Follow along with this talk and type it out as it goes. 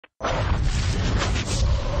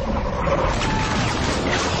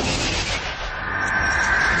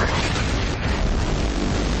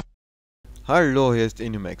Hallo, hier ist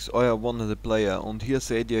MvsZ, euer One-Handed Player, und hier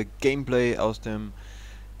seht ihr Gameplay aus dem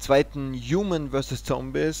zweiten Human vs.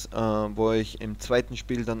 Zombies, wo ich im zweiten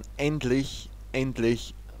Spiel dann endlich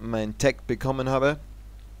mein Tag bekommen habe.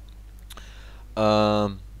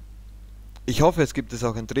 Ich hoffe, es gibt es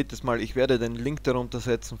auch ein drittes Mal. Ich werde den Link darunter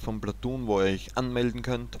setzen vom Platoon, wo ihr euch anmelden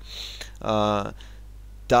könnt.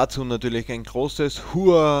 Dazu natürlich ein großes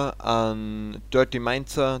Hurra an Dirty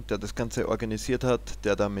MvsZ, der das Ganze organisiert hat,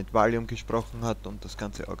 der da mit Valium gesprochen hat und das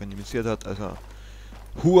Ganze organisiert hat. Also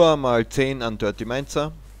Hurra mal 10 an Dirty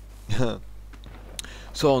MvsZ.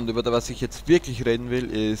 So, und über was ich jetzt wirklich reden will,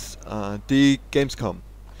 ist die Gamescom.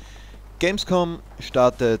 Gamescom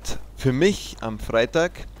startet für mich am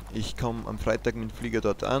Freitag. Ich komme am Freitag mit dem Flieger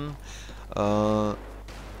dort an.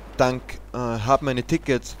 Habe meine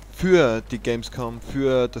Tickets für die Gamescom,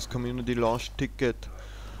 für das Community Launch Ticket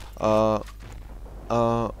und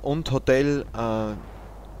Hotel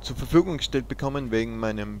zur Verfügung gestellt bekommen, wegen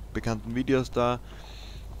meinen bekannten Videos da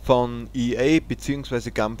von EA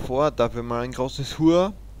bzw. GAM4. Dafür mal ein großes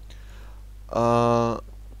Hurra.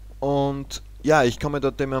 Und ja, ich komme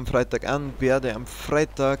dort immer am Freitag an, werde am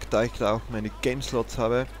Freitag, da ich da auch meine Game Slots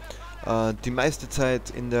habe, die meiste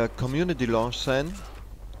Zeit in der Community Launch sein.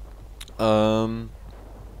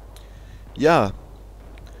 Ja,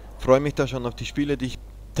 freue mich da schon auf die Spiele, die ich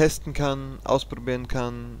testen kann, ausprobieren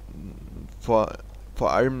kann. Vor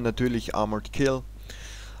allem natürlich Armored Kill.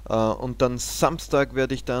 Und dann Samstag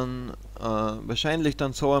werde ich dann wahrscheinlich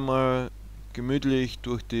dann so einmal gemütlich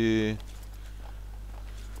durch die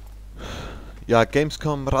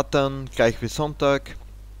Gamescom rattern, gleich wie Sonntag.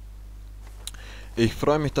 Ich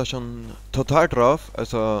freue mich da schon total drauf,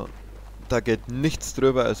 also da geht nichts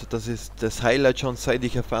drüber, also das ist das Highlight schon, seit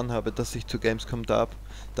ich erfahren habe, dass ich zur Gamescom darf.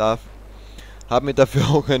 Habe mir dafür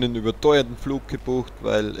auch einen überteuerten Flug gebucht,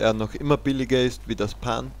 weil er noch immer billiger ist wie das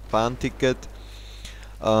Bahnticket.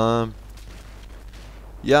 Ja,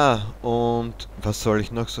 und was soll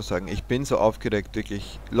ich noch so sagen? Ich bin so aufgeregt,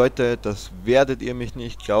 wirklich. Leute, das werdet ihr mich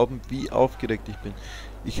nicht glauben, wie aufgeregt ich bin.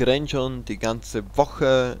 Ich renne schon die ganze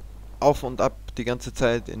Woche auf und ab, die ganze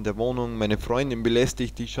Zeit in der Wohnung. Meine Freundin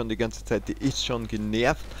belästigt die schon die ganze Zeit, die ist schon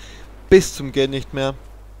genervt. Bis zum Geht nicht mehr.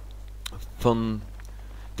 Von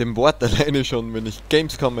dem Wort alleine schon, wenn ich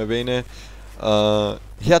Gamescom erwähne.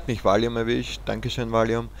 Hier hat mich Valium erwischt, Dankeschön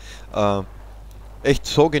Valium. Echt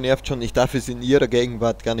so genervt schon, ich darf es in ihrer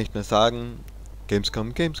Gegenwart gar nicht mehr sagen.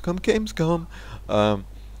 Gamescom, Gamescom, Gamescom.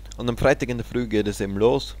 Und am Freitag in der Früh geht es eben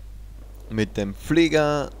los mit dem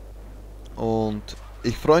Flieger. Und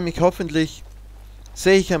ich freue mich, hoffentlich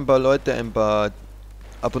sehe ich ein paar Leute, ein paar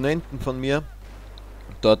Abonnenten von mir.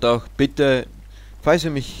 Dort auch bitte, falls ihr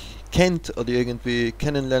mich kennt oder irgendwie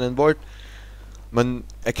kennenlernen wollt, man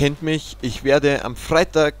erkennt mich, ich werde am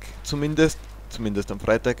Freitag zumindest am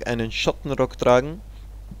Freitag einen Schottenrock tragen.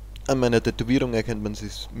 An meiner Tätowierung erkennt man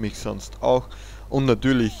mich sonst auch. Und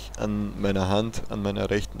natürlich an meiner Hand, an meiner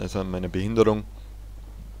rechten, also an meiner Behinderung.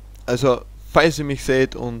 Also, falls ihr mich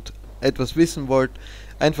seht und etwas wissen wollt,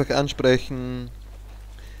 einfach ansprechen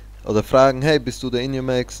oder fragen, hey, bist du der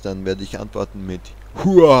Inhumax? Dann werde ich antworten mit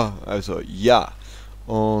Hua, also ja.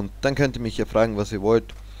 Und dann könnt ihr mich ja fragen, was ihr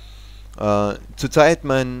wollt. Zurzeit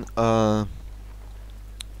mein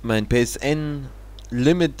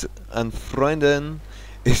PSN-Limit an Freunden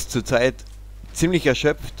ist zurzeit ziemlich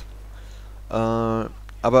erschöpft.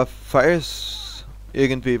 Aber falls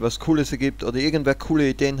irgendwie was Cooles ergibt oder irgendwer coole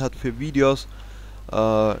Ideen hat für Videos,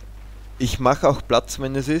 ich mache auch Platz,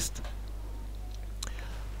 wenn es ist.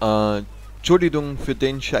 Entschuldigung für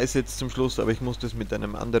den Scheiß jetzt zum Schluss, aber ich muss das mit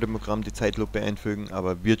einem anderen Programm, die Zeitlupe, einfügen,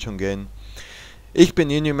 aber wird schon gehen. Ich bin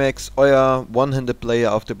MvsZ, euer One-Handed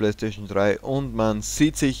Player auf der PlayStation 3, und man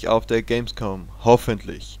sieht sich auf der Gamescom,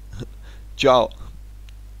 hoffentlich. Ciao.